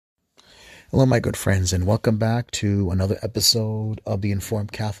Hello, my good friends, and welcome back to another episode of The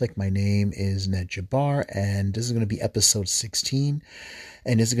Informed Catholic. My name is Ned Jabbar, and this is going to be episode 16,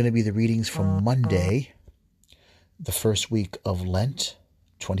 and this is going to be the readings from Monday, the first week of Lent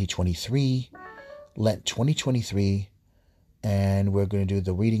 2023, Lent 2023, and we're going to do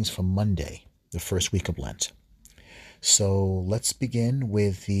the readings from Monday, the first week of Lent. So let's begin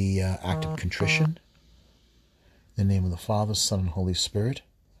with the act of contrition. In the name of the Father, Son, and Holy Spirit.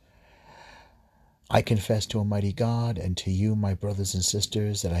 I confess to Almighty God and to you, my brothers and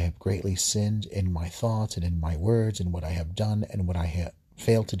sisters, that I have greatly sinned in my thoughts and in my words, and what I have done and what I have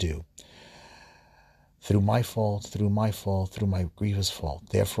failed to do. Through my fault, through my grievous fault.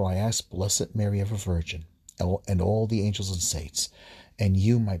 Therefore I ask Blessed Mary, ever Virgin, and all the angels and saints, and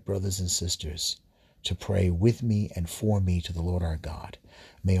you, my brothers and sisters, to pray with me and for me to the Lord our God.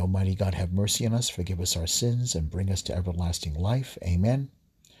 May Almighty God have mercy on us, forgive us our sins, and bring us to everlasting life. Amen.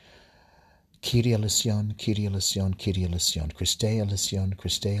 Kyrie eleison, Kyrie eleison, Kyrie eleison, Christe eleison,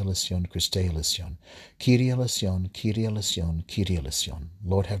 Christe eleison, Christe eleison, Kyrie eleison, Kyrie eleison, Kyrie eleison.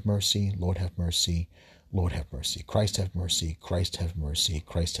 Lord have mercy, Lord have mercy, Lord have mercy. Christ have mercy, Christ have mercy,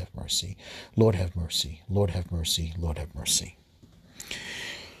 Christ have mercy. Lord have mercy, Lord have mercy, Lord have mercy.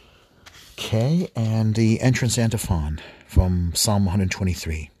 Okay, and the entrance antiphon from Psalm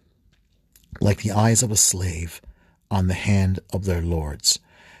 123. Like the eyes of a slave on the hand of their lords,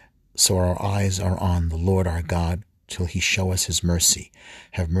 so our eyes are on the Lord our God till he show us his mercy.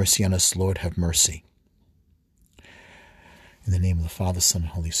 Have mercy on us, Lord, have mercy. In the name of the Father, Son,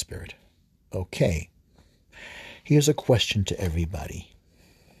 and Holy Spirit. Okay, here's a question to everybody.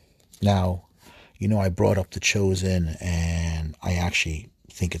 Now, I brought up The Chosen, and I actually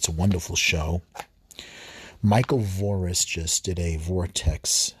think it's a wonderful show. Michael Voris just did a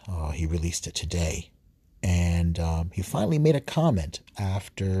Vortex. He released it today. And he finally made a comment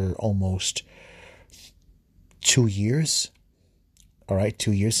after almost 2 years. All right,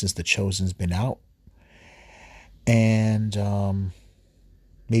 2 years since The Chosen's been out. And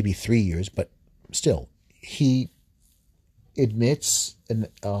maybe 3 years, but still, he admits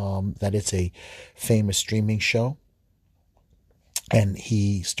that it's a famous streaming show. And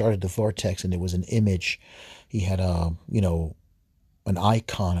he started the Vortex, and it was an image. He had an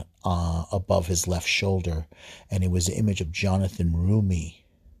icon above his left shoulder, and it was the image of Jonathan Rumi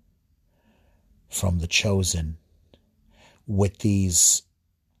from The Chosen with these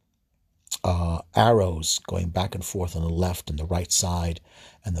arrows going back and forth on the left and the right side,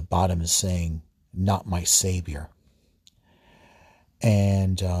 and the bottom is saying, "Not my Savior."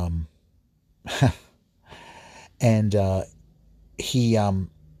 And he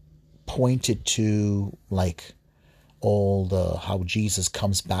pointed to how Jesus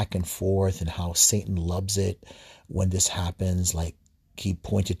comes back and forth and how Satan loves it when this happens. Like, he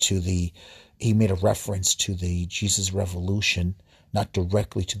made a reference to the Jesus Revolution, not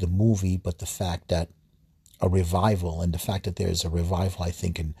directly to the movie, but the fact that a revival, and the fact that there's a revival, I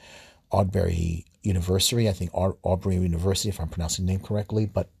think, in Aubrey University, if I'm pronouncing the name correctly,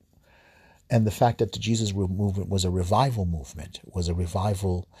 and the fact that the Jesus movement was a revival movement, was a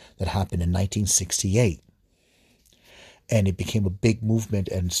revival that happened in 1968. And it became a big movement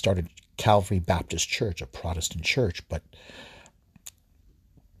and started Calvary Baptist Church, a Protestant church. But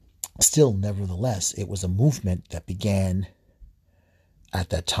still, nevertheless, it was a movement that began at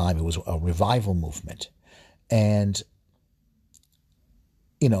that time. It was a revival movement. And,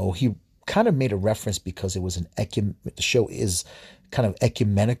 he kind of made a reference because it was the show is kind of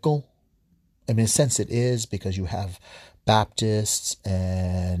ecumenical. I mean, in a sense it is, because you have Baptists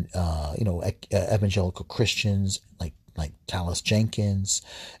and, evangelical Christians like Talis Jenkins,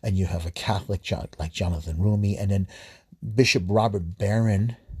 and you have a Catholic like Jonathan Rumi, and then Bishop Robert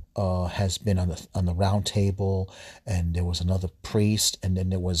Barron has been on the round table, and there was another priest, and then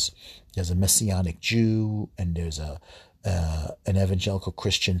there's a Messianic Jew, and there's an evangelical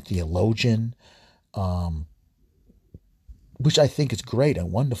Christian theologian, which I think is great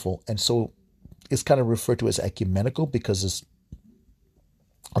and wonderful. And so it's kind of referred to as ecumenical because it's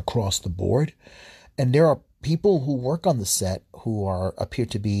across the board. And there are people who work on the set who appear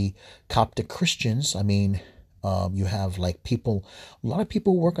to be Coptic Christians. I mean, you have a lot of people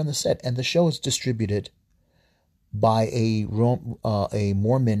who work on the set, and the show is distributed by a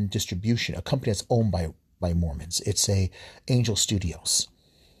Mormon distribution, a company that's owned by Mormons. It's Angel Studios.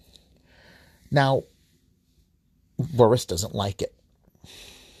 Now, Boris doesn't like it.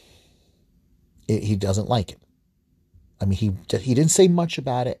 He doesn't like it. I mean, he didn't say much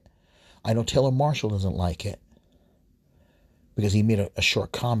about it. I know Taylor Marshall doesn't like it because he made a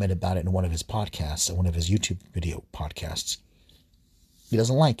short comment about it in one of his podcasts, one of his YouTube video podcasts. He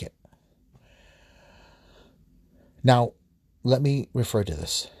doesn't like it. Now, let me refer to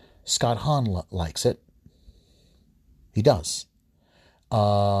this. Scott Hahn likes it. He does.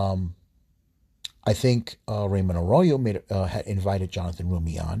 I think Raymond Arroyo had invited Jonathan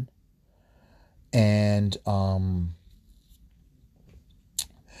Rumi on, and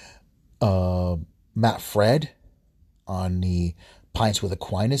Matt Fred on the Pints with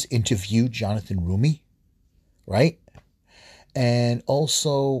Aquinas interviewed Jonathan Rumi, right? And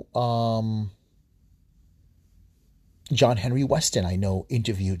also John Henry Weston, I know,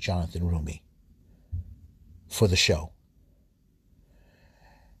 interviewed Jonathan Rumi for the show.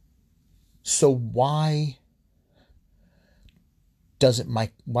 So why doesn't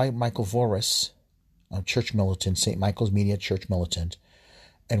Michael Voris, a church militant, St. Michael's Media church militant,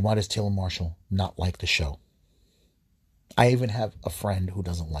 and why does Taylor Marshall not like the show? I even have a friend who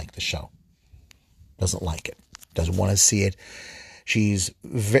doesn't like the show. Doesn't like it. Doesn't want to see it.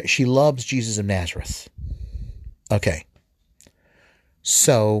 She loves Jesus of Nazareth. Okay.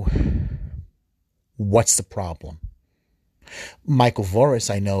 So, what's the problem? Michael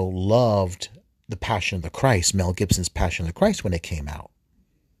Voris, I know, loved The Passion of the Christ, Mel Gibson's Passion of the Christ, when it came out.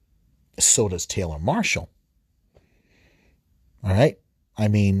 So does Taylor Marshall. All right? I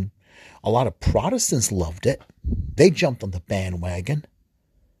mean, a lot of Protestants loved it. They jumped on the bandwagon.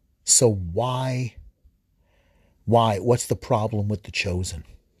 So why? What's the problem with The Chosen?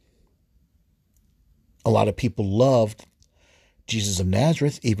 A lot of people loved Jesus of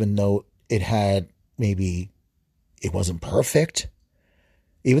Nazareth, even though it wasn't perfect.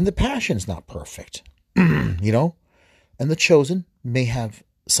 Even The Passion's not perfect, you know? And The Chosen may have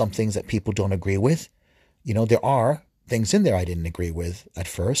some things that people don't agree with. You know, there are things in there I didn't agree with at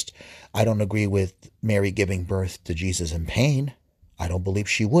first. I don't agree with Mary giving birth to Jesus in pain. I don't believe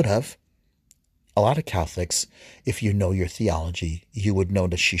she would have. A lot of Catholics, if you know your theology, you would know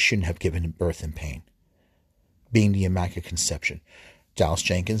that she shouldn't have given birth in pain, being the Immaculate Conception. Dallas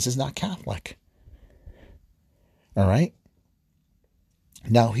Jenkins is not Catholic. All right?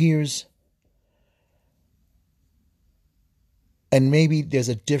 Now and maybe there's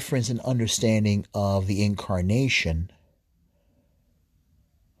a difference in understanding of the incarnation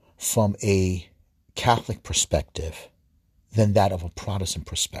from a Catholic perspective than that of a Protestant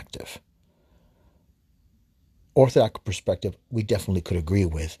perspective. Orthodox perspective, we definitely could agree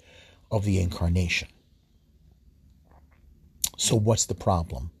with, of the incarnation. So what's the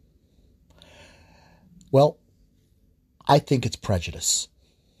problem? Well, I think it's prejudice.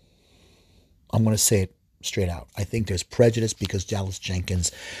 I'm going to say it straight out. I think there's prejudice because Dallas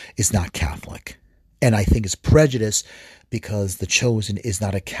Jenkins is not Catholic. And I think it's prejudice because The Chosen is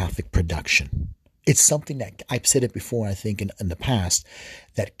not a Catholic production. It's something that I've said it before, I think, in the past,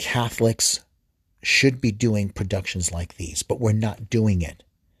 that Catholics should be doing productions like these, but we're not doing it.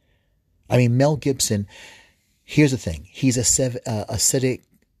 I mean, Mel Gibson, here's the thing. He's a sede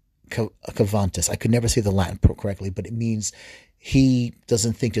cavantus. I could never say the Latin correctly, but it means he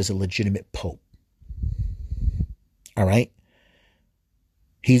doesn't think there's a legitimate pope. All right?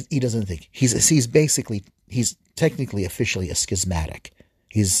 He doesn't think. He's technically, officially a schismatic.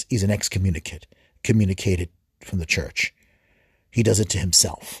 He's an excommunicate, communicated from the church. He does it to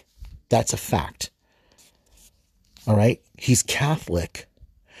himself. That's a fact. All right? He's Catholic,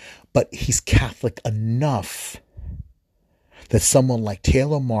 but he's Catholic enough that someone like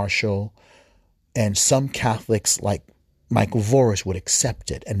Taylor Marshall and some Catholics like Michael Voris would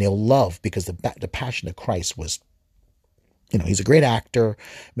accept it, and they'll love, because the Passion of Christ was, you know, he's a great actor.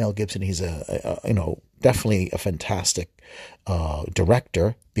 Mel Gibson, he's definitely a fantastic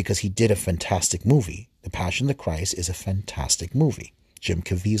director, because he did a fantastic movie. The Passion of the Christ is a fantastic movie. Jim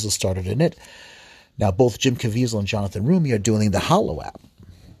Caviezel started in it. Now, both Jim Caviezel and Jonathan Rumi are doing the Hallow app,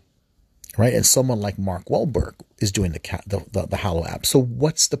 right? And someone like Mark Wahlberg is doing the Hallow app. So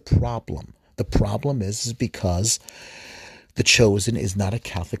what's the problem? The problem is because The Chosen is not a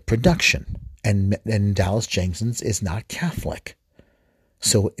Catholic production, and Dallas Jenkins is not Catholic.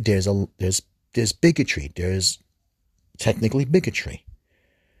 So there's bigotry. There's technically bigotry.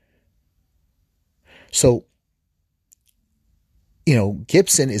 So, you know,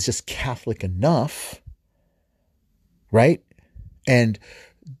 Gibson is just Catholic enough, right? And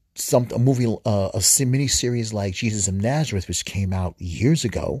a mini series like Jesus of Nazareth, which came out years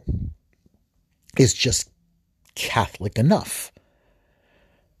ago, is just Catholic enough.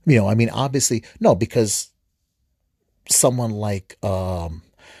 You know, I mean, obviously, no, because someone like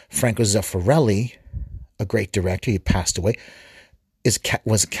Franco Zeffirelli, a great director, he passed away,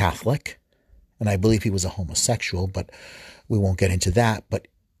 was a Catholic, and I believe he was a homosexual, but we won't get into that. But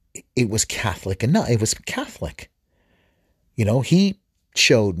it was Catholic enough. It was Catholic. You know, he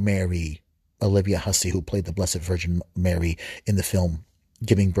showed Mary Olivia Hussey, who played the Blessed Virgin Mary in the film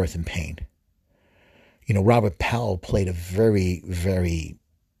Giving Birth in Pain. Robert Powell played a very, very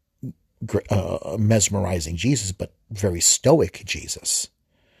mesmerizing Jesus, but very stoic Jesus.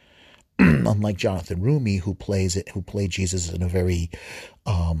 Unlike Jonathan Rumi, who played Jesus in a very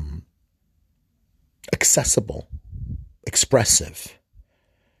accessible, expressive,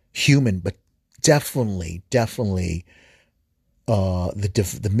 human, but definitely, the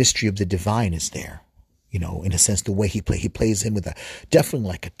mystery of the divine is there. In a sense, the way he plays him definitely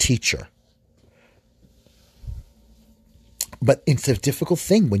like a teacher. But it's a difficult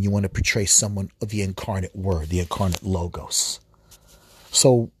thing when you want to portray someone of the incarnate word, the incarnate logos.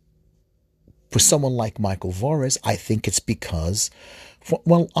 So for someone like Michael Voris, I think it's because,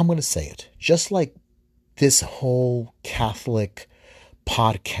 I'm going to say it, just like this whole Catholic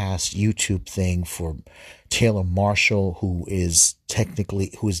podcast YouTube thing for Taylor Marshall, who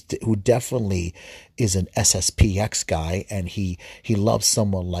definitely is an SSPX guy, and he loves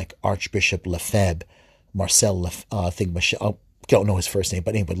someone like Archbishop Lefebvre, I don't know his first name,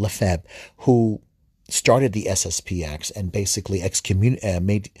 but anyway, Lefebvre, who started the SSPX and basically the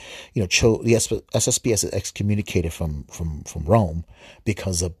SSPX is excommunicated from Rome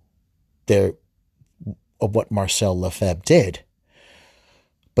because of what Marcel Lefebvre did.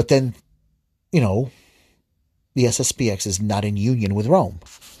 But then, the SSPX is not in union with Rome.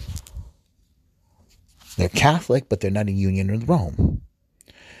 They're Catholic, but they're not in union with Rome.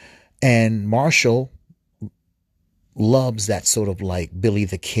 And Marshall loves that sort of like Billy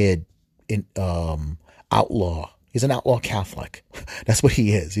the Kid outlaw. He's an outlaw Catholic. That's what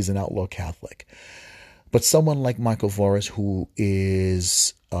he is. He's an outlaw Catholic. But someone like Michael Voris, who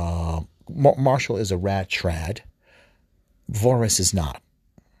is Marshall is a rad trad. Voris is not.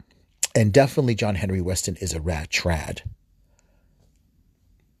 And definitely John Henry Weston is a rad trad.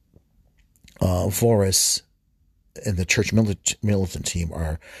 Voris and the Church Militant team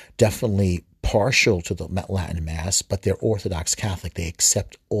are definitely partial to the Latin Mass, but they're Orthodox Catholic. They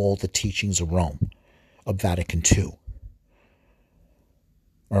accept all the teachings of Rome, of Vatican II.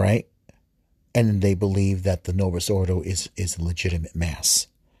 All right? And they believe that the Novus Ordo is a legitimate Mass.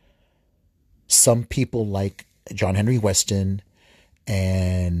 Some people like John Henry Weston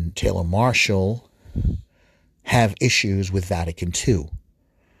and Taylor Marshall have issues with Vatican II,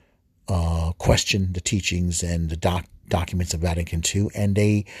 question the teachings and the documents of Vatican II, and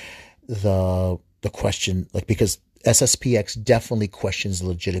the question, because SSPX definitely questions the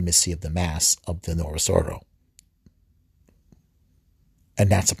legitimacy of the Mass of the Novus Ordo, and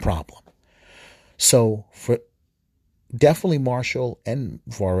that's a problem. So for definitely Marshall and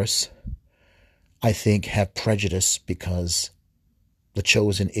Voris, I think, have prejudice because the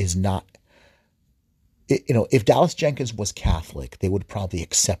Chosen is not, if Dallas Jenkins was Catholic, they would probably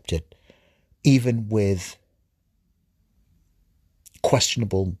accept it, even with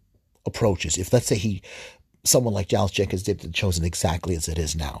questionable approaches. If, let's say, someone like Dallas Jenkins did the Chosen exactly as it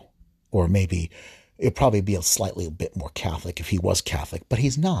is now, or maybe it'd probably be a bit more Catholic if he was Catholic, but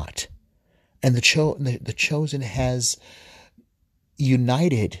he's not. And the Chosen has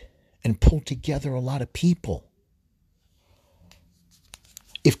united and pulled together a lot of people.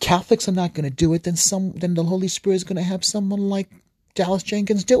 If Catholics are not going to do it, then the Holy Spirit is going to have someone like Dallas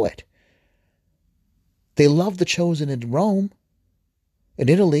Jenkins do it. They love the Chosen in Rome, in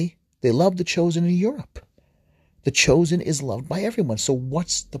Italy. They love the Chosen in Europe. The Chosen is loved by everyone. So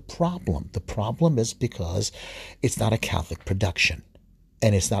what's the problem? The problem is because it's not a Catholic production,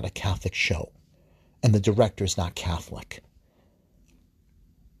 and it's not a Catholic show, and the director is not Catholic.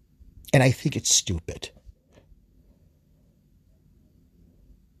 And I think it's stupid.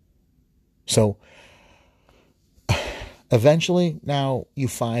 So eventually, now you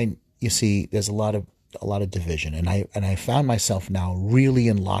see, there's a lot of division, and I found myself now really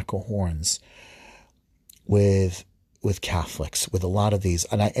in lock of horns with Catholics, with a lot of these,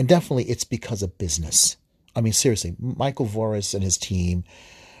 and definitely it's because of business. I mean, seriously, Michael Voris and his team,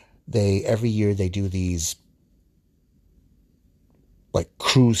 every year they do these like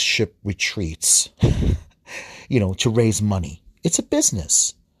cruise ship retreats, to raise money. It's a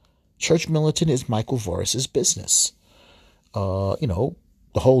business. Church Militant is Michael Voris's business. The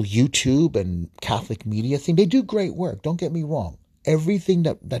whole YouTube and Catholic media thing, they do great work. Don't get me wrong. Everything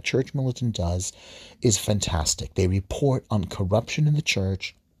that Church Militant does is fantastic. They report on corruption in the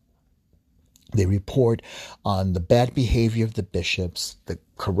church. They report on the bad behavior of the bishops, the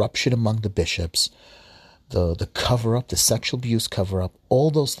corruption among the bishops, the cover-up, the sexual abuse cover-up.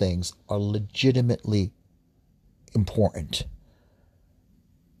 All those things are legitimately important.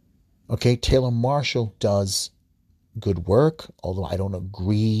 Okay, Taylor Marshall does good work, although I don't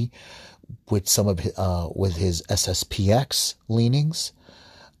agree with some of with his SSPX leanings.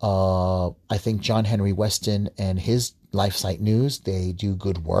 I think John Henry Weston and his LifeSite News, they do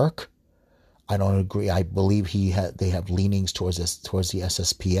good work. I don't agree. I believe they have leanings towards the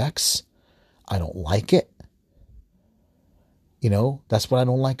SSPX. I don't like it. That's what I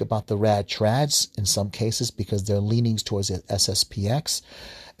don't like about the rad trads in some cases, because they're leanings towards the SSPX,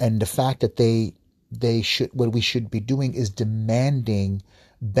 and the fact that what we should be doing is demanding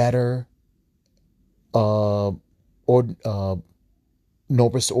better Novus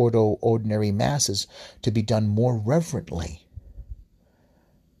Ordo ordinary masses to be done more reverently.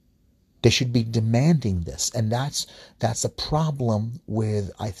 They should be demanding this, and that's a problem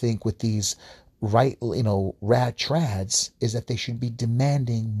with, I think, with these rad trads, is that they should be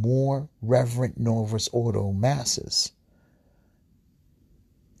demanding more reverent Novus Ordo masses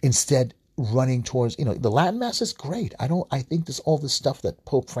instead running towards the Latin Mass is great. I think all this stuff that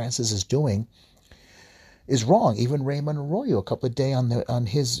Pope Francis is doing is wrong. Even Raymond Arroyo a couple of days on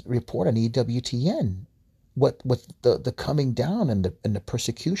his report on EWTN, what the coming down and the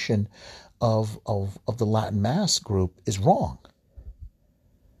persecution of the Latin Mass group is wrong.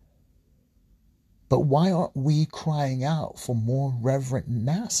 But why aren't we crying out for more reverent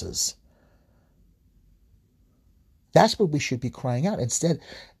masses? That's what we should be crying out instead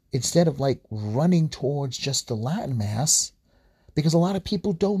of like running towards just the Latin Mass, because a lot of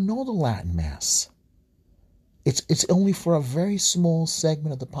people don't know the Latin Mass. It's only for a very small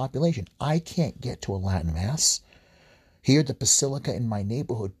segment of the population. I can't get to a Latin Mass. Here, the Basilica in my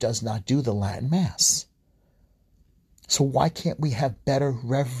neighborhood does not do the Latin Mass. So why can't we have better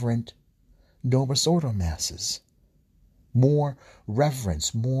reverent Novus Ordo masses? More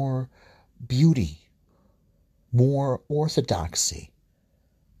reverence, more beauty, more orthodoxy.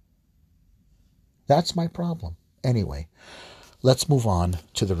 That's my problem. Anyway, let's move on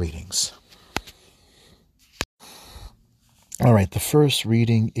to the readings. All right, the first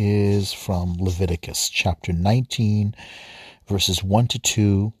reading is from Leviticus chapter 19, verses 1 to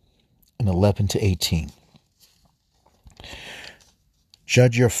 2 and 11 to 18.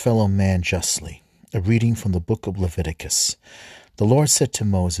 Judge your fellow man justly. A reading from the book of Leviticus. The Lord said to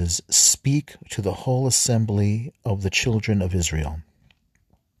Moses, "Speak to the whole assembly of the children of Israel,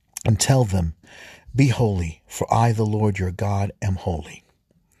 and tell them, Be holy, for I, the Lord your God, am holy.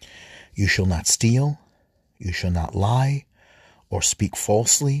 You shall not steal, you shall not lie, or speak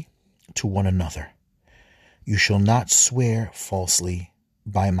falsely to one another. You shall not swear falsely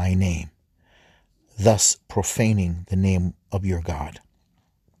by my name, thus profaning the name of your God.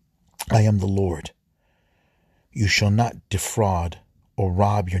 I am the Lord. You shall not defraud or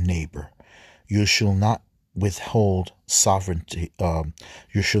rob your neighbor. You shall not withhold sovereignty.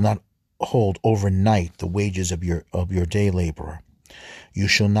 You shall not hold overnight the wages of your day laborer. You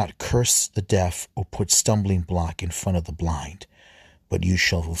shall not curse the deaf or put stumbling block in front of the blind, but you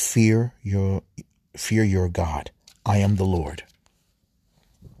shall fear your God. I am the Lord.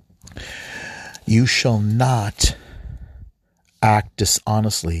 You shall not act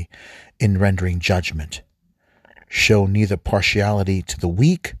dishonestly in rendering judgment. Show neither partiality to the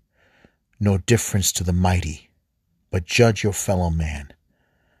weak nor difference to the mighty, but judge your fellow man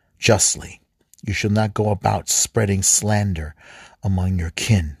justly. You shall not go about spreading slander among your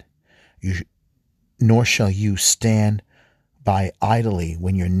kin, nor shall you stand by idly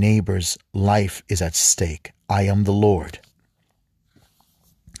when your neighbor's life is at stake. I am the Lord.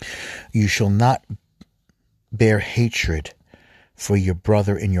 You shall not bear hatred for your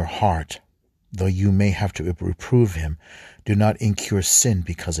brother in your heart, though you may have to reprove him. Do not incur sin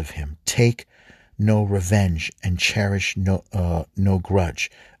because of him. Take no revenge and cherish no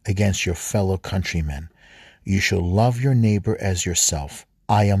grudge against your fellow countrymen. You shall love your neighbor as yourself.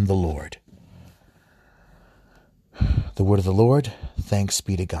 I am the Lord. The word of the Lord. Thanks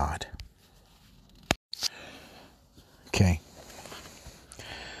be to God. Okay.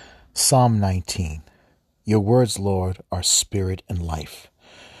 Psalm 19. Your words, Lord, are spirit and life.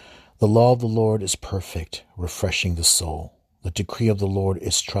 The law of the Lord is perfect, refreshing the soul. The decree of the Lord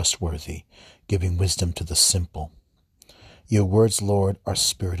is trustworthy, giving wisdom to the simple. Your words, Lord, are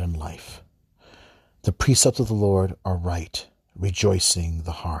spirit and life. The precepts of the Lord are right, rejoicing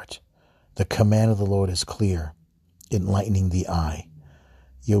the heart. The command of the Lord is clear, enlightening the eye.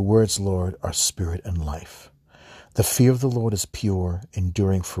 Your words, Lord, are spirit and life. The fear of the Lord is pure,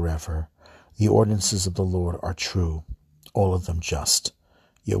 enduring forever. The ordinances of the Lord are true, all of them just.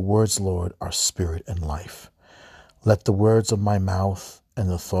 Your words, Lord, are spirit and life. Let the words of my mouth and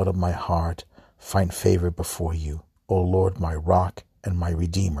the thought of my heart find favor before you, O Lord, my rock and my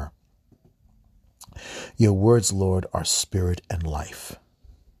redeemer. Your words, Lord, are spirit and life.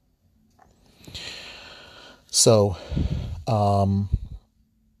 So,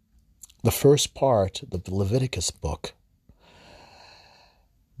 the first part of the Leviticus book,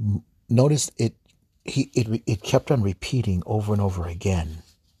 notice it kept on repeating over and over again,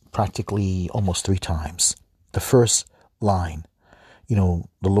 practically almost 3 times. The first line, the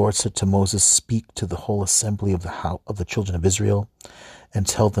Lord said to Moses, "Speak to the whole assembly of the children of Israel, and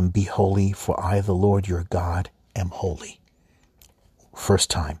tell them, be holy, for I, the Lord your God, am holy." First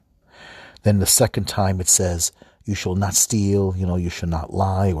time. Then the second time it says, "You shall not steal, you shall not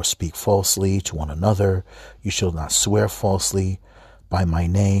lie or speak falsely to one another. You shall not swear falsely by my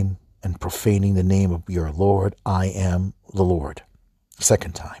name and profaning the name of your Lord. I am the Lord."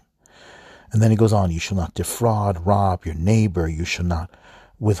 Second time. And then it goes on, "You shall not defraud, rob your neighbor. You shall not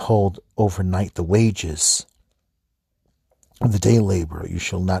withhold overnight the wages of the day laborer. You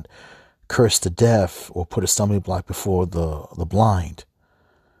shall not curse the deaf or put a stumbling block before the blind.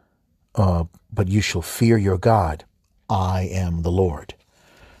 But you shall fear your God. I am the Lord."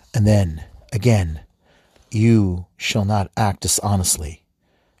 And then again, "You shall not act dishonestly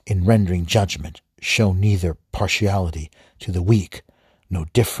in rendering judgment. Show neither partiality to the weak, no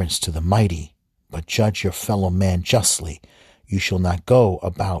difference to the mighty, but judge your fellow man justly. You shall not go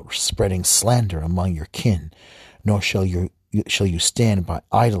about spreading slander among your kin, nor shall you stand by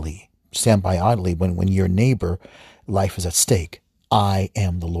idly when your neighbor life is at stake. I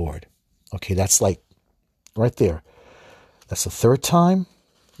am the Lord." Okay, that's like right there. That's the third time,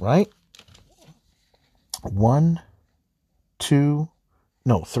 right? 1, 2,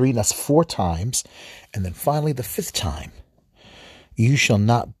 no, 3, that's 4 times. And then finally the 5th time. "You shall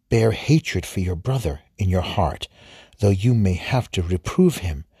not bear hatred for your brother in your heart, though you may have to reprove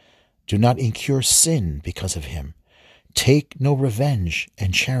him. Do not incur sin because of him. Take no revenge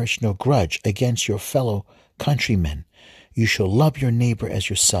and cherish no grudge against your fellow countrymen. You shall love your neighbor as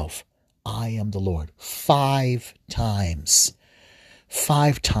yourself. I am the Lord." 5 times.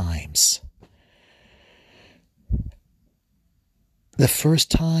 5 times. The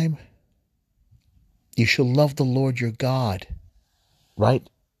first time, "You shall love the Lord your God." Right?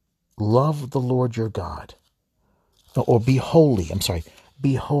 Love the Lord your God. Or be holy. I'm sorry.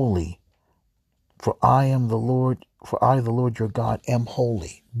 Be holy. For I, the Lord your God, am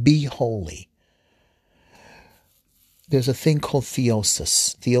holy. Be holy. There's a thing called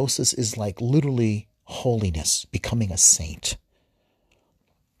theosis. Theosis is like literally holiness, becoming a saint.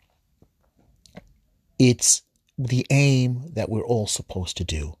 It's the aim that we're all supposed to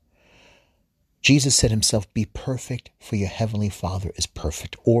do. Jesus said himself, "Be perfect, for your heavenly Father is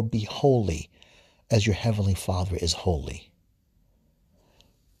perfect," or "Be holy, as your heavenly Father is holy."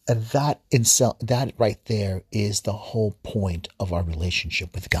 And that right there is the whole point of our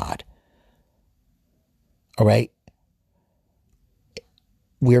relationship with God. All right?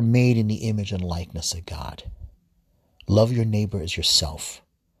 We're made in the image and likeness of God. Love your neighbor as yourself.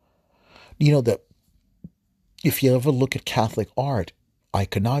 You know that if you ever look at Catholic art,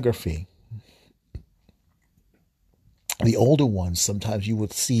 iconography, the older ones, sometimes you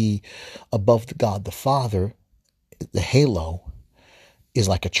would see above the God the Father, the halo is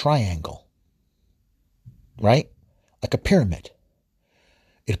like a triangle, right? Like a pyramid.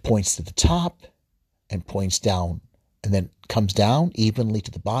 It points to the top and points down and then comes down evenly to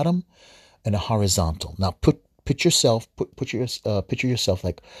the bottom and a horizontal. Now picture yourself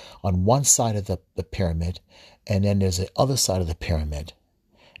like on one side of the pyramid, and then there's the other side of the pyramid,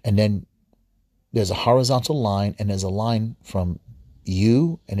 and then there's a horizontal line, and there's a line from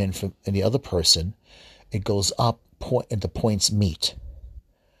you and then from the other person. It goes up and the points meet,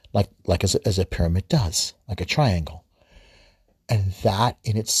 like as a pyramid does, like a triangle. And that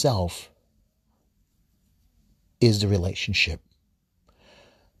in itself is the relationship.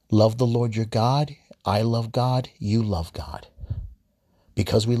 Love the Lord your God. I love God. You love God.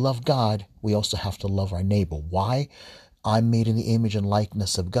 Because we love God, we also have to love our neighbor. Why? I'm made in the image and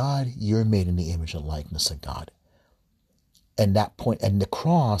likeness of God. You're made in the image and likeness of God. And that point, and the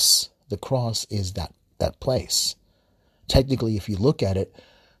cross is that place. Technically, if you look at it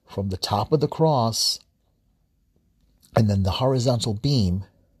from the top of the cross and then the horizontal beam,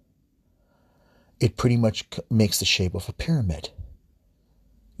 it pretty much makes the shape of a pyramid.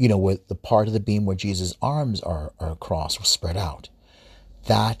 With the part of the beam where Jesus' arms are across or spread out.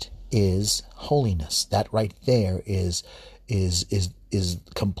 That is holiness. That right there is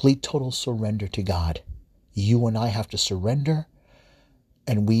complete total surrender to God. You and I have to surrender,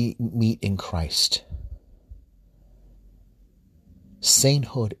 and we meet in Christ.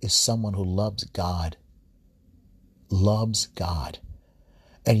 Sainthood is someone who loves God.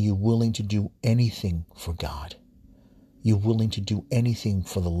 and you're willing to do anything for God. You're willing to do anything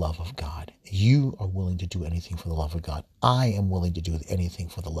for the love of God. You are willing to do anything for the love of God. I am willing to do anything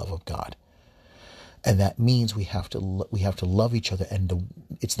for the love of God. And that means we have to love each other. And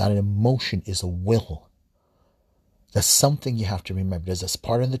it's not an emotion, it's a will. That's something you have to remember. There's this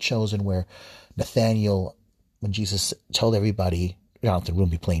part in The Chosen where Nathaniel, when Jesus told everybody, out of the room,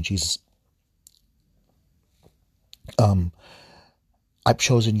 be playing Jesus, I've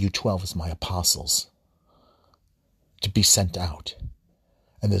chosen you 12 as my apostles to be sent out.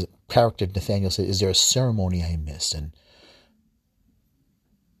 And there's a character, Nathaniel said, is there a ceremony I missed? And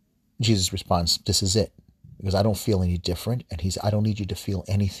Jesus responds, this is it. Because I don't feel any different. And I don't need you to feel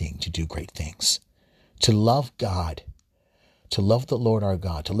anything to do great things. To love God, to love the Lord our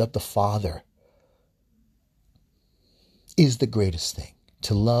God, to love the Father is the greatest thing.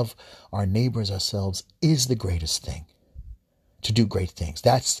 To love our neighbors, ourselves, is the greatest thing. To do great things.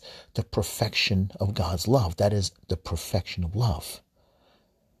 That's the perfection of God's love. That is the perfection of love.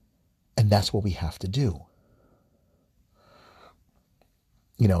 And that's what we have to do.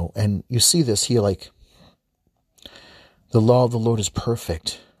 You know, and you see this here, like, the law of the Lord is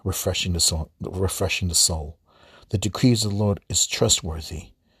perfect, refreshing the soul. The decrees of the Lord is trustworthy,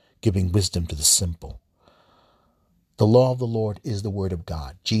 giving wisdom to the simple. The law of the Lord is the word of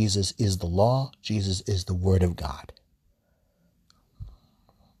God. Jesus is the law. Jesus is the word of God.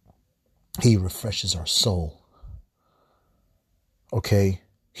 He refreshes our soul. Okay?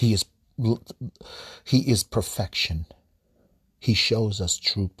 He is perfection. He shows us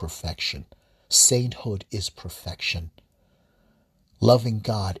true perfection. Sainthood is perfection. Loving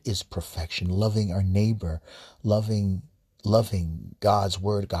God is perfection. Loving our neighbor, loving God's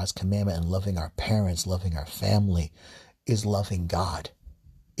word, God's commandment, and loving our parents, loving our family is loving God.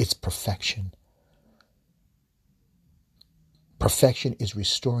 It's perfection. Perfection is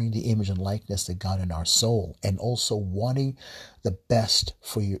restoring the image and likeness of God in our soul, and also wanting the best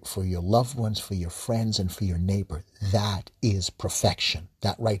for your loved ones, for your friends, and for your neighbor. That is perfection.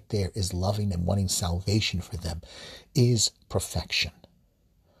 That right there is loving and wanting salvation for them, is perfection.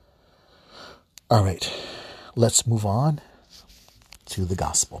 All right, let's move on to the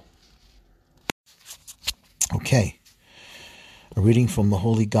gospel. Okay, a reading from the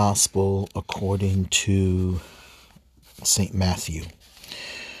Holy Gospel according to St. Matthew.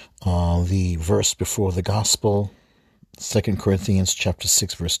 The verse before the gospel, 2 Corinthians chapter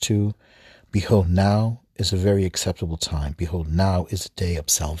 6, verse 2. Behold, now is a very acceptable time. Behold, now is the day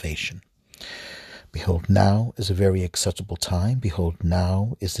of salvation. Behold, now is a very acceptable time. Behold,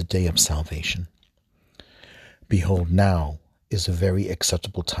 now is the day of salvation. Behold, now is a very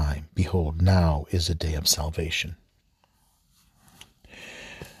acceptable time. Behold, now is the day of salvation.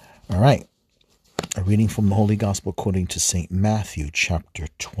 All right. A reading from the Holy Gospel according to St. Matthew, chapter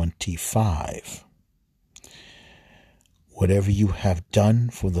 25. Whatever you have done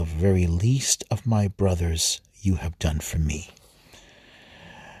for the very least of my brothers, you have done for me.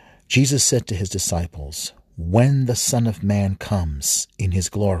 Jesus said to his disciples, when the Son of Man comes in his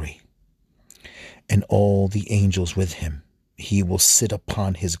glory, and all the angels with him, he will sit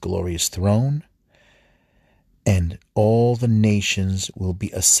upon his glorious throne, and all the nations will be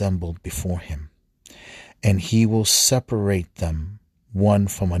assembled before him. And he will separate them one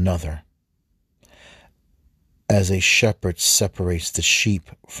from another, as a shepherd separates the sheep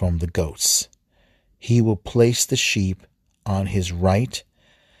from the goats. He will place the sheep on his right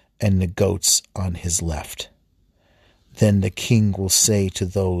and the goats on his left. Then the king will say to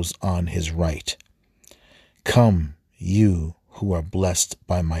those on his right, come, you who are blessed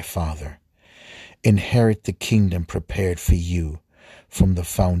by my Father, inherit the kingdom prepared for you from the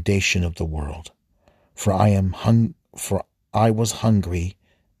foundation of the world. For I was hungry,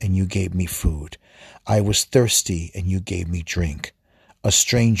 and you gave me food. I was thirsty, and you gave me drink. A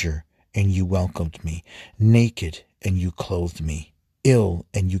stranger, and you welcomed me. Naked, and you clothed me. Ill,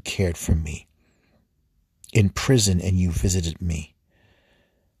 and you cared for me. In prison, and you visited me.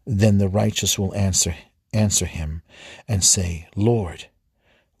 Then the righteous will answer him and say, Lord,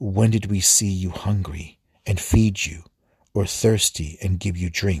 when did we see you hungry and feed you, or thirsty and give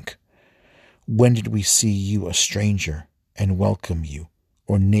you drink? When did we see you a stranger and welcome you,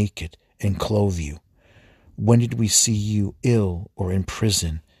 or naked and clothe you? When did we see you ill or in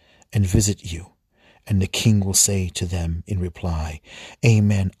prison and visit you? And the king will say to them in reply,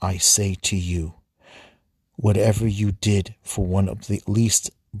 Amen, I say to you, whatever you did for one of the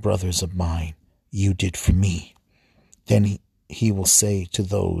least brothers of mine, you did for me. Then he will say to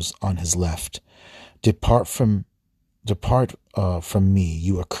those on his left, Depart from me,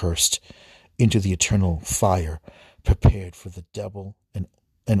 you accursed, into the eternal fire prepared for the devil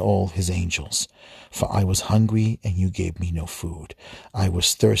and all his angels. For I was hungry, and you gave me no food. I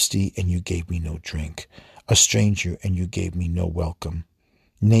was thirsty, and you gave me no drink. A stranger, and you gave me no welcome.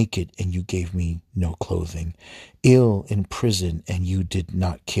 Naked, and you gave me no clothing. Ill in prison, and you did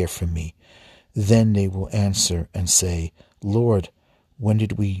not care for me. Then they will answer and say, Lord, when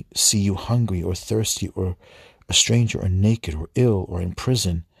did we see you hungry or thirsty or a stranger or naked or ill or in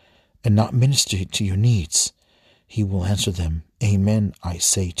prison and not minister to your needs? He will answer them, Amen, I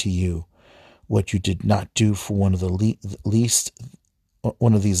say to you, what you did not do for one of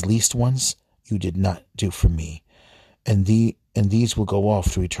these least ones, you did not do for me. And these will go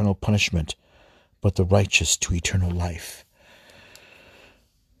off to eternal punishment, but the righteous to eternal life.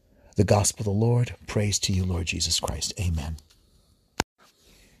 The gospel of the Lord. Praise to you, Lord Jesus Christ. Amen.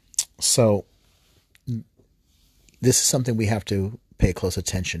 So, this is something we have to pay close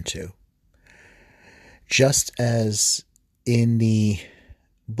attention to. Just as in the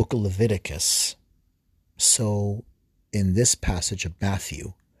book of Leviticus, so in this passage of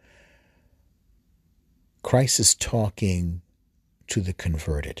Matthew, Christ is talking to the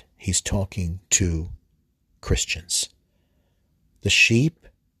converted. He's talking to Christians. The sheep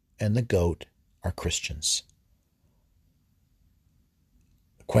and the goat are Christians.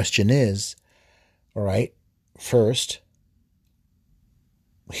 The question is, all right, first,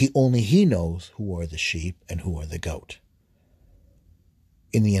 only he knows who are the sheep and who are the goat.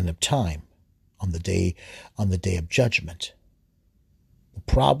 In the end of time, on the day of judgment. The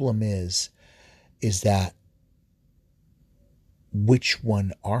problem is that which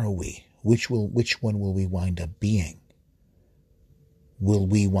one are we? Which one will we wind up being? Will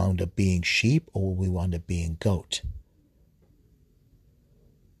we wind up being sheep, or will we wind up being goat?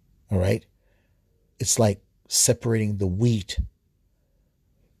 All right? It's like separating the wheat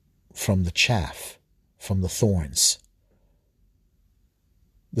from the chaff, from the thorns.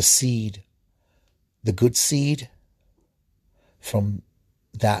 The seed, the good seed, from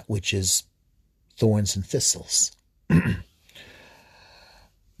that which is thorns and thistles.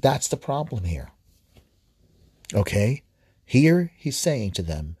 That's the problem here. Okay? Here he's saying to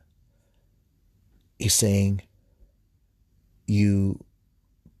them, he's saying, you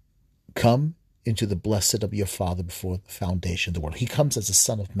come into the blessed of your Father before the foundation of the world. He comes as the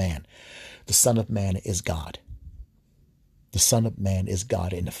Son of Man. The Son of Man is God. The Son of Man is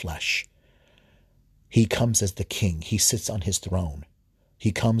God in the flesh. He comes as the King. He sits on his throne.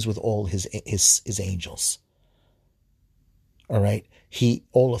 He comes with all his angels. All right?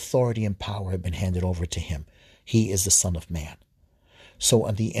 All authority and power have been handed over to him. He is the Son of Man. So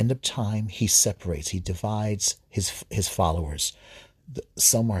at the end of time, he separates. He divides his followers.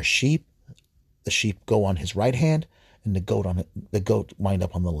 Some are sheep. The sheep go on his right hand, and the goat wind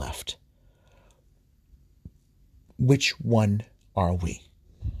up on the left. Which one are we?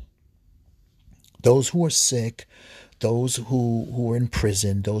 Those who are sick, those who are in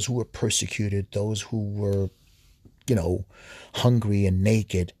prison, those who were persecuted, those who were, hungry and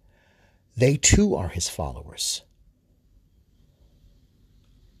naked, they too are his followers.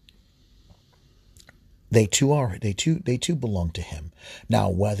 They too belong to him. Now,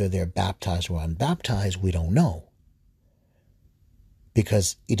 whether they're baptized or unbaptized, we don't know,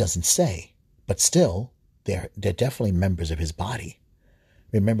 because he doesn't say. But still, they're definitely members of his body.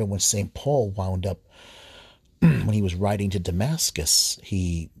 Remember when St. Paul wound up, when he was riding to Damascus,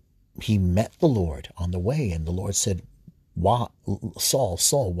 he met the Lord on the way, and the Lord said, Saul,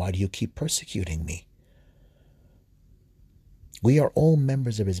 Saul, why do you keep persecuting me? We are all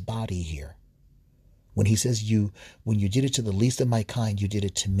members of his body here. When he says, when you did it to the least of my kind, you did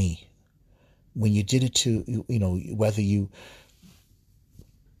it to me. When you did it to,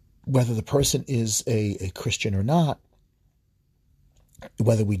 whether the person is a Christian or not,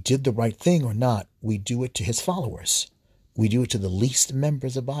 whether we did the right thing or not, we do it to his followers. We do it to the least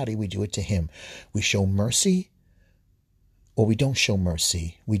members of the body. We do it to him. We show mercy or we don't show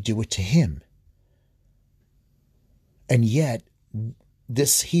mercy. We do it to him. And yet,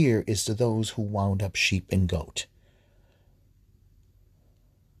 this here is to those who wound up sheep and goat.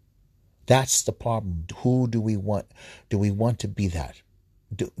 That's the problem. Who do we want? Do we want to be that?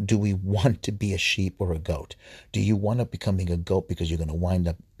 Do we want to be a sheep or a goat? Do you want up becoming a goat because you're going to wind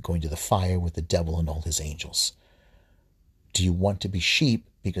up going to the fire with the devil and all his angels? Do you want to be sheep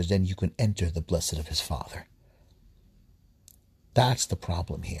because then you can enter the blessed of his Father? That's the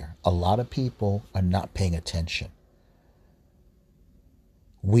problem here. A lot of people are not paying attention.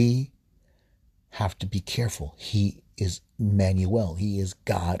 We have to be careful. He is Emmanuel. He is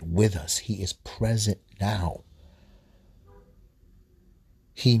God with us. He is present now.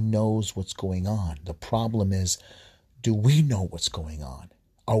 He knows what's going on. The problem is, do we know what's going on?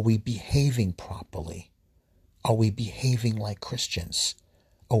 Are we behaving properly? Are we behaving like Christians?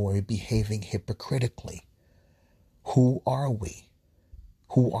 Or are we behaving hypocritically? Who are we?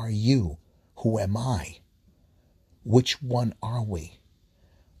 Who are you? Who am I? Which one are we?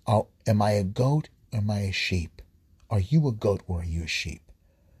 Am I a goat or am I a sheep? Are you a goat or are you a sheep?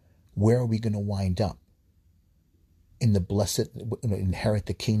 Where are we going to wind up? In the blessed, inherit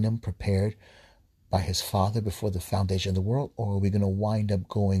the kingdom prepared by his Father before the foundation of the world, or are we going to wind up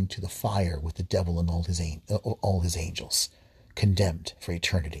going to the fire with the devil and all his angels, condemned for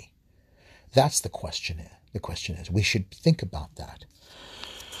eternity? That's the question. The question is, we should think about that.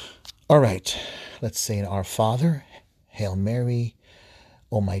 All right, let's say in Our Father, Hail Mary,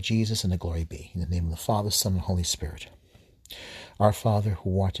 O my Jesus, and the glory be. In the name of the Father, Son, and Holy Spirit. Our Father,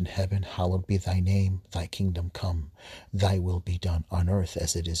 who art in heaven, hallowed be thy name. Thy kingdom come. Thy will be done on earth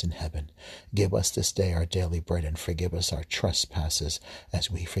as it is in heaven. Give us this day our daily bread, and forgive us our trespasses,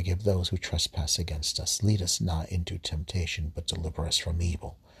 as we forgive those who trespass against us. Lead us not into temptation, but deliver us from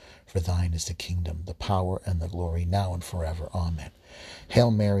evil. For thine is the kingdom, the power, and the glory, now and forever. Amen.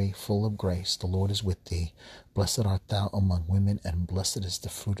 Hail Mary, full of grace, the Lord is with thee. Blessed art thou among women, and blessed is the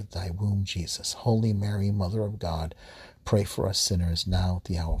fruit of thy womb, Jesus. Holy Mary, Mother of God, pray for us sinners, now at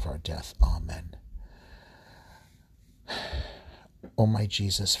the hour of our death. Amen. O my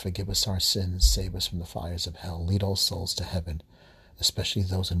Jesus, forgive us our sins, save us from the fires of hell, lead all souls to heaven, especially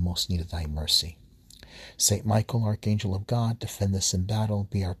those in most need of thy mercy. Saint Michael, Archangel of God, defend us in battle,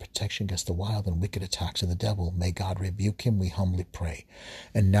 be our protection against the wild and wicked attacks of the devil. May God rebuke him, we humbly pray.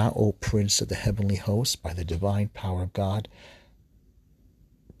 And now, O Prince of the heavenly host, by the divine power of God,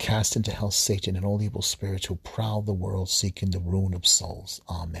 cast into hell Satan and all evil spirits who prowl the world seeking the ruin of souls.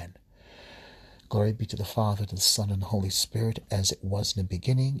 Amen. Glory be to the Father, to the Son, and the Holy Spirit, as it was in the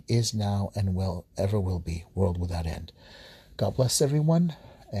beginning, is now, and ever will be, world without end. God bless everyone,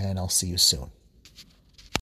 and I'll see you soon.